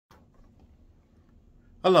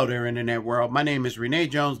Hello there, Internet world. My name is Renee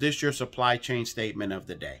Jones. This is your supply chain statement of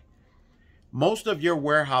the day. Most of your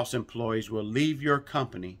warehouse employees will leave your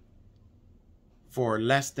company for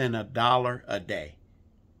less than $1 a day.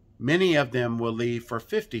 Many of them will leave for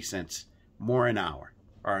 50 cents more an hour,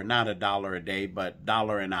 or not $1 a day, but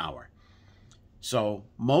 $1 an hour. So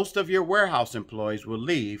most of your warehouse employees will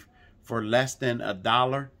leave for less than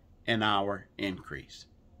 $1 an hour increase.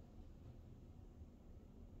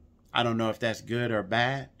 I don't know if that's good or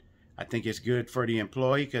bad. I think it's good for the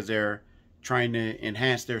employee because they're trying to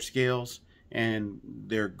enhance their skills and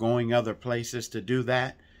they're going other places to do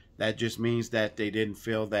that. That just means that they didn't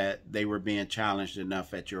feel that they were being challenged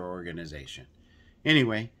enough at your organization.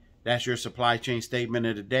 Anyway, that's your supply chain statement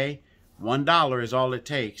of the day. $1 is all it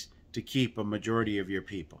takes to keep a majority of your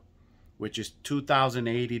people, which is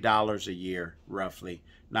 $2,080 a year, roughly,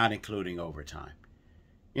 not including overtime.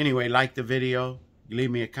 Anyway, like the video. Leave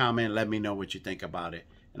me a comment, let me know what you think about it,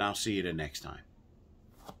 and I'll see you the next time.